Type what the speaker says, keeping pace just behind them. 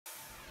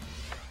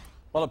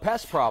Well, a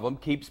pest problem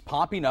keeps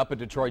popping up at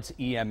Detroit's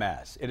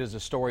EMS. It is a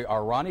story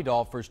our Ronnie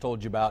Dahl first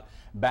told you about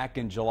back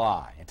in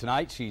July. And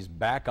tonight she's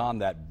back on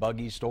that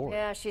buggy story.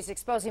 Yeah, she's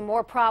exposing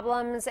more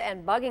problems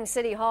and bugging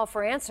City Hall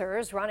for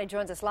answers. Ronnie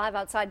joins us live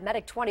outside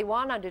Medic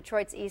 21 on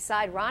Detroit's east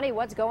side. Ronnie,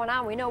 what's going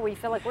on? We know we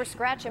feel like we're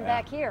scratching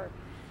back here.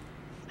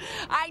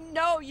 I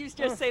know you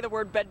just say the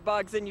word bed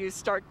bugs and you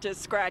start to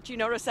scratch. You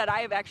notice that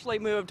I have actually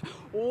moved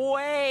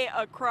way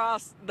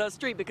across the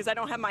street because I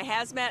don't have my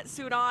hazmat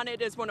suit on.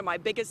 It is one of my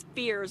biggest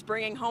fears,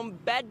 bringing home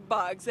bed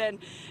bugs. And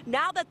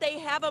now that they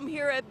have them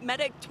here at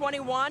Medic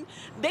 21,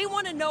 they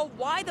want to know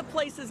why the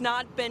place has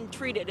not been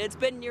treated. It's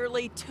been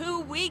nearly 2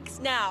 weeks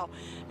now.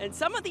 And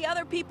some of the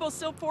other people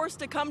still forced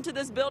to come to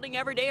this building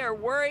every day are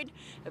worried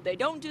if they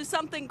don't do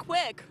something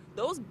quick,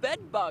 those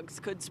bed bugs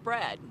could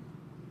spread.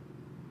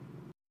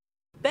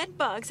 Bed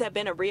bugs have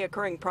been a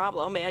reoccurring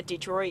problem at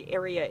Detroit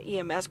area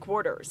EMS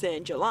quarters.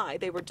 In July,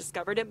 they were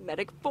discovered at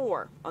Medic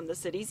 4 on the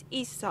city's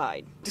east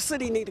side. The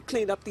city need to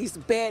clean up these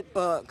bed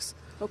bugs,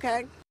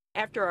 okay?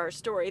 After our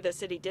story, the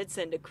city did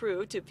send a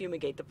crew to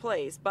fumigate the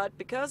place, but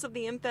because of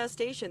the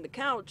infestation, the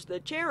couch, the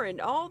chair, and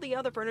all the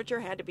other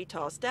furniture had to be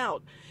tossed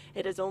out.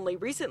 It has only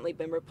recently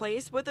been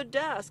replaced with a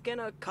desk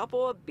and a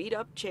couple of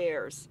beat-up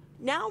chairs.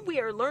 Now we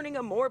are learning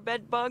of more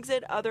bed bugs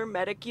at other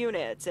Medic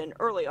units. In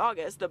early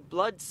August, the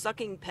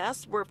blood-sucking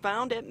pests were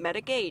found at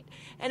Medic 8,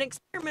 and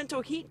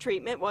experimental heat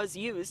treatment was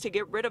used to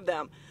get rid of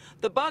them.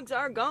 The bugs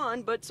are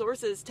gone, but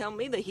sources tell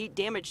me the heat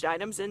damaged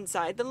items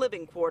inside the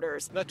living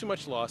quarters. Not too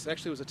much loss.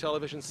 Actually, it was a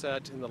television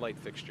set and the light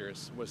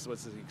fixtures was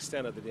the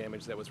extent of the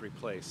damage that was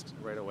replaced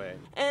right away.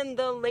 And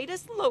the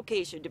latest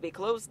location to be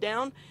closed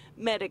down,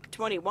 Medic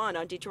 21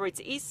 on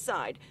Detroit's east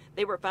side.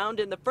 They were found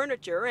in the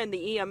furniture and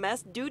the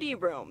EMS duty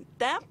room.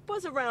 That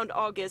was around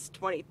August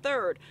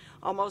 23rd,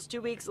 almost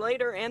 2 weeks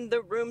later, and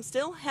the room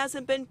still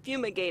hasn't been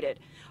fumigated.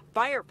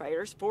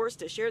 Firefighters forced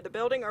to share the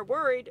building are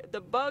worried the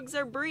bugs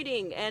are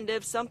breeding, and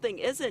if something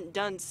isn't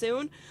done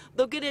soon,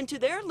 they'll get into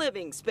their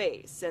living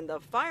space, and the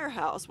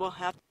firehouse will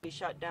have to be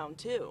shut down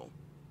too.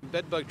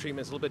 Bed bug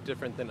treatment is a little bit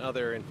different than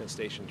other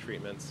infestation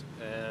treatments,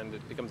 and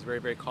it becomes very,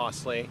 very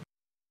costly.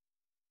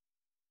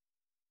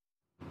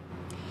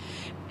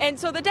 And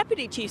so the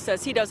deputy chief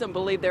says he doesn't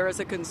believe there is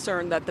a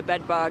concern that the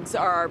bed bugs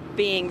are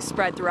being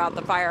spread throughout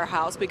the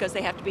firehouse because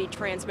they have to be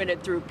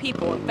transmitted through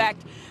people. In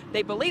fact,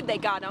 they believe they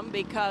got them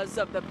because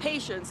of the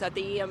patients that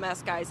the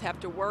EMS guys have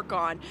to work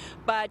on.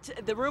 But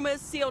the room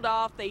is sealed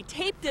off. They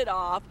taped it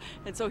off,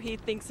 and so he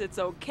thinks it's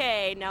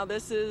okay. Now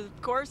this is,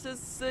 of course,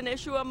 is an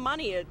issue of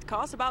money. It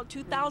costs about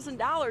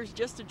 $2,000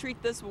 just to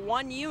treat this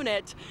one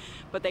unit,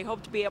 but they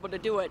hope to be able to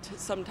do it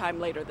sometime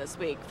later this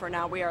week. For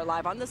now, we are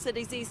live on the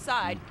city's east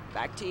side.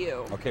 Back to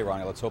you. Okay,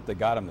 Ronnie, let's hope they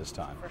got him this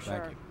time. For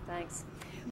Thank sure. you. Thanks.